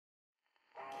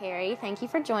Kerry, thank you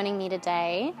for joining me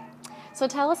today. So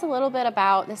tell us a little bit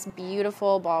about this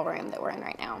beautiful ballroom that we're in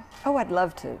right now. Oh, I'd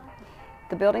love to.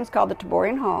 The building's called the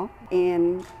Taborian Hall.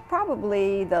 In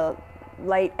probably the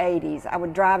late 80s, I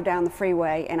would drive down the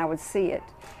freeway and I would see it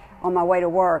on my way to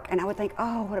work, and I would think,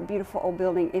 oh, what a beautiful old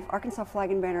building. If Arkansas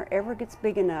Flag and Banner ever gets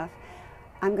big enough,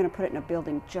 I'm going to put it in a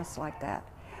building just like that.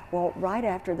 Well, right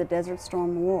after the Desert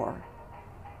Storm War,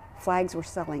 flags were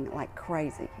selling like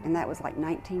crazy, and that was like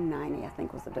 1990, I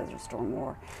think, was the Desert Storm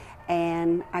War.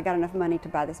 And I got enough money to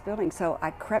buy this building, so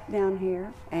I crept down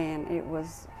here, and it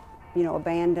was, you know,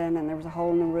 abandoned, and there was a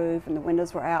hole in the roof, and the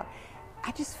windows were out.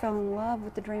 I just fell in love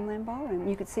with the Dreamland Ballroom.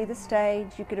 You could see the stage,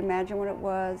 you could imagine what it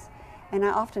was, and I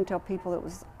often tell people it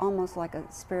was almost like a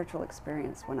spiritual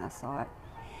experience when I saw it.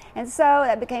 And so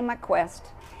that became my quest.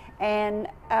 And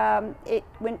it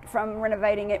went from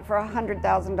renovating it for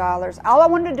 $100,000. All I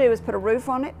wanted to do was put a roof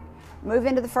on it, move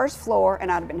into the first floor,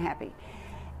 and I'd have been happy.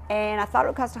 And I thought it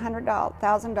would cost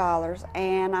 $100,000,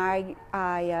 and I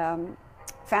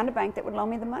found a bank that would loan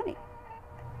me the money.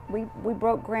 We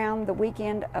broke ground the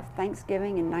weekend of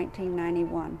Thanksgiving in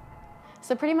 1991.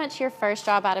 So pretty much your first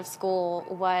job out of school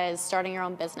was starting your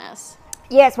own business.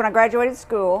 Yes, when I graduated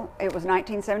school, it was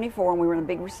 1974, and we were in a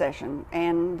big recession.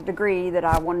 And the degree that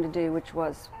I wanted to do, which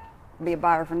was be a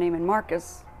buyer for Neiman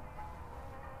Marcus,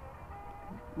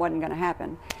 wasn't going to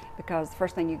happen, because the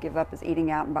first thing you give up is eating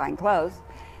out and buying clothes.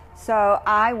 So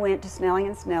I went to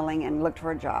Snelling & Snelling and looked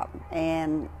for a job.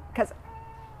 And because,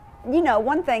 you know,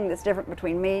 one thing that's different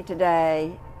between me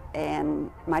today and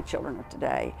my children of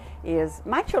today is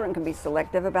my children can be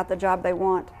selective about the job they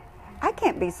want. I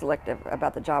can't be selective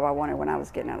about the job I wanted when I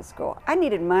was getting out of school. I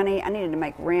needed money, I needed to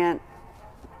make rent.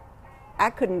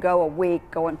 I couldn't go a week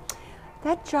going,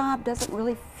 that job doesn't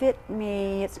really fit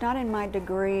me, it's not in my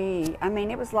degree. I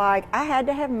mean, it was like I had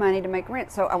to have money to make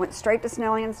rent. So I went straight to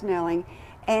Snelling & Snelling,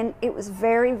 and it was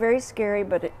very, very scary,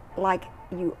 but like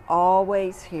you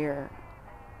always hear,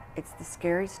 it's the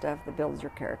scary stuff that builds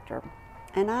your character.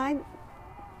 And I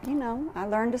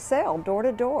learned to sell door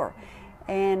to door.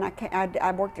 And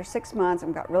I worked there 6 months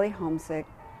and got really homesick.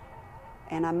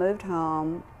 And I moved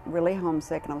home really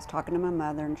homesick, and I was talking to my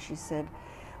mother, and she said,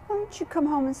 why don't you come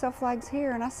home and sell flags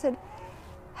here? And I said,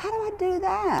 how do I do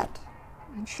that?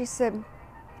 And she said,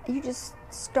 you just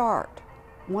start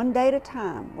one day at a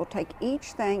time. We'll take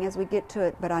each thing as we get to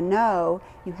it, but I know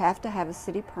you have to have a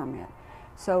city permit.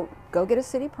 So go get a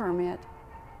city permit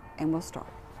and we'll start.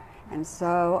 And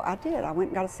so I did. I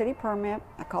went and got a city permit.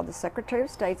 I called the Secretary of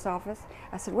State's office.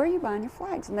 I said, where are you buying your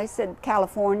flags? And they said,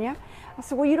 California. I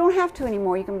said, well, you don't have to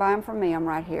anymore. You can buy them from me. I'm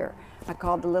right here. I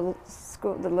called the Little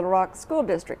Rock School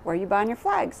District. Where are you buying your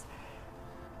flags?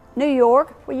 New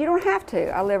York. Well, you don't have to.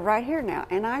 I live right here now.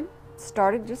 And I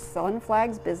started just selling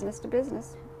flags business to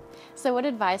business. So what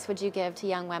advice would you give to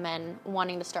young women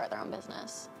wanting to start their own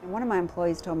business? And one of my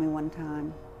employees told me one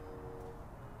time,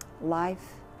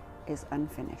 life is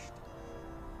unfinished.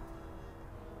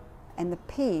 And the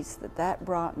peace that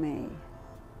brought me,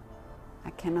 I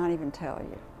cannot even tell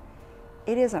you.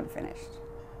 It is unfinished.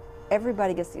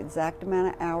 Everybody gets the exact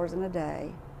amount of hours in a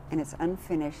day, and it's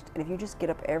unfinished. And if you just get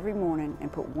up every morning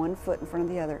and put one foot in front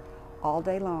of the other all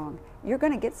day long, you're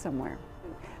going to get somewhere.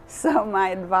 So my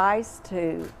advice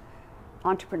to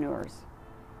entrepreneurs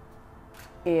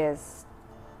is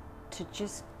to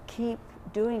just keep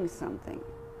doing something.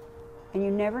 And you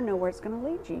never know where it's going to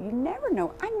lead you. You never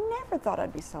know. I never thought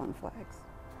I'd be selling flags.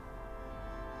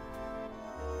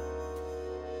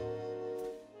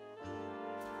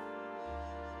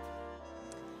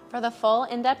 For the full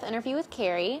in-depth interview with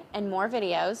Kerry and more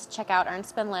videos, check out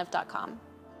earnspendlive.com.